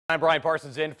I'm Brian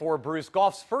Parsons in for Bruce.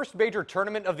 Golf's first major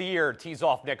tournament of the year tees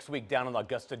off next week down in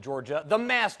Augusta, Georgia. The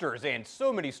Masters, and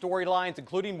so many storylines,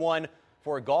 including one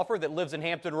for a golfer that lives in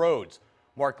Hampton Roads.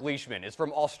 Marc Leishman is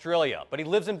from Australia, but he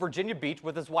lives in Virginia Beach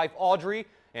with his wife Audrey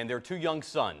and their two young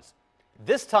sons.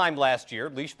 This time last year,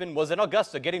 Leishman was in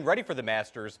Augusta getting ready for the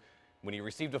Masters when he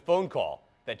received a phone call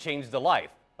that changed the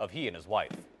life of he and his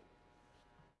wife.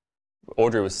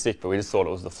 Audrey was sick, but we just thought it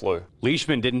was the flu.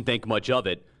 Leishman didn't think much of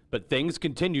it, but things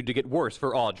continued to get worse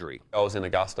for Audrey. I was in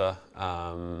Augusta,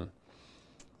 got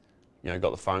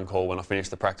the phone call when I finished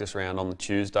the practice round on the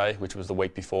Tuesday, which was the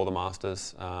week before the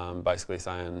Masters, basically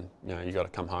saying, you got to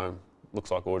come home.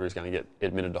 Looks like Audrey's going to get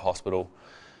admitted to hospital.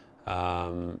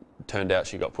 Turned out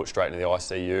she got put straight into the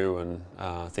ICU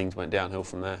and things went downhill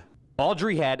from there.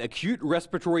 Audrey had acute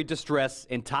respiratory distress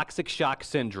and toxic shock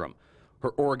syndrome.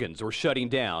 Her organs were shutting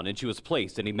down and she was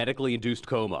placed in a medically induced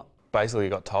coma. Basically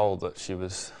got told that she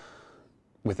was,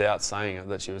 without saying it,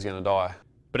 that she was going to die.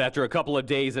 But after a couple of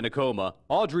days in a coma,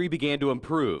 Audrey began to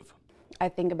improve. I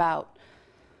think about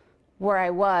where I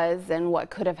was and what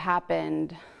could have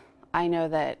happened. I know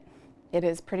that it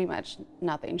is pretty much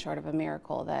nothing short of a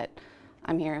miracle that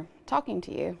I'm here talking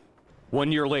to you.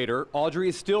 1 year later, Audrey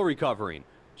is still recovering.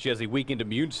 She has a weakened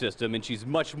immune system and she's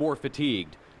much more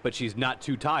fatigued, but she's not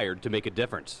too tired to make a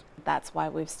difference. That's why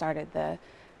we've started the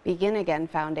Begin Again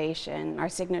Foundation. Our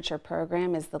signature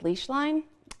program is the Leash Line,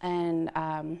 and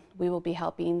we will be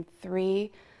helping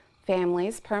 3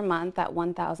 families per month at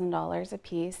 $1,000 a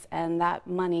piece, and that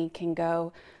money can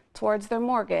go towards their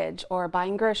mortgage or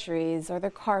buying groceries or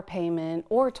their car payment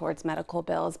or towards medical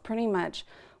bills, pretty much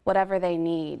whatever they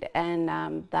need, and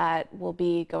that will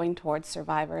be going towards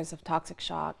survivors of toxic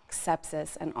shock,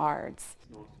 sepsis, and ARDS.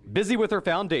 Busy with her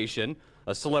foundation,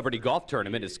 a celebrity golf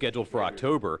tournament is scheduled for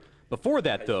October. Before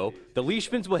that, though, the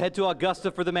Leishmans will head to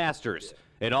Augusta for the Masters,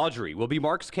 and Audrey will be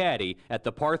Marc's caddy at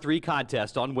the par 3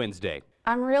 contest on Wednesday.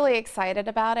 I'm really excited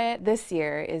about it. This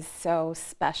year is so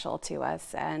special to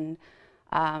us, and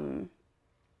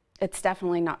it's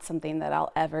definitely not something that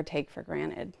I'll ever take for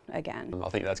granted again. I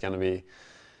think that's going to be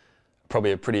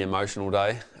probably a pretty emotional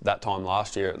day. That time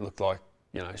last year, it looked like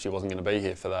she wasn't going to be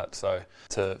here for that. So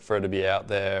for her to be out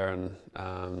there and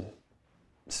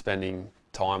spending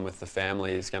time with the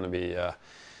family is going to be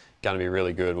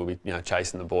really good. We'll be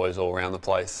chasing the boys all around the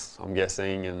place, I'm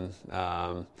guessing, and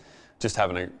just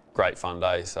having a great fun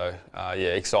day. So yeah,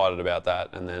 excited about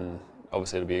that, and then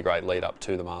obviously it'll be a great lead up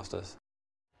to the Masters.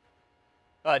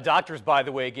 Doctors, by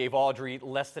the way, gave Audrey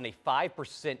less than a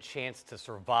 5% chance to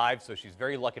survive, so she's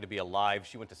very lucky to be alive.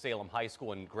 She went to Salem High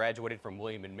School and graduated from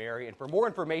William & Mary. And for more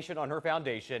information on her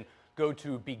foundation, go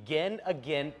to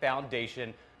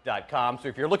beginagainfoundation.com. So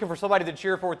if you're looking for somebody to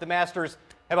cheer for at the Masters,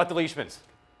 how about the Leishmans?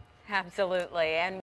 Absolutely. And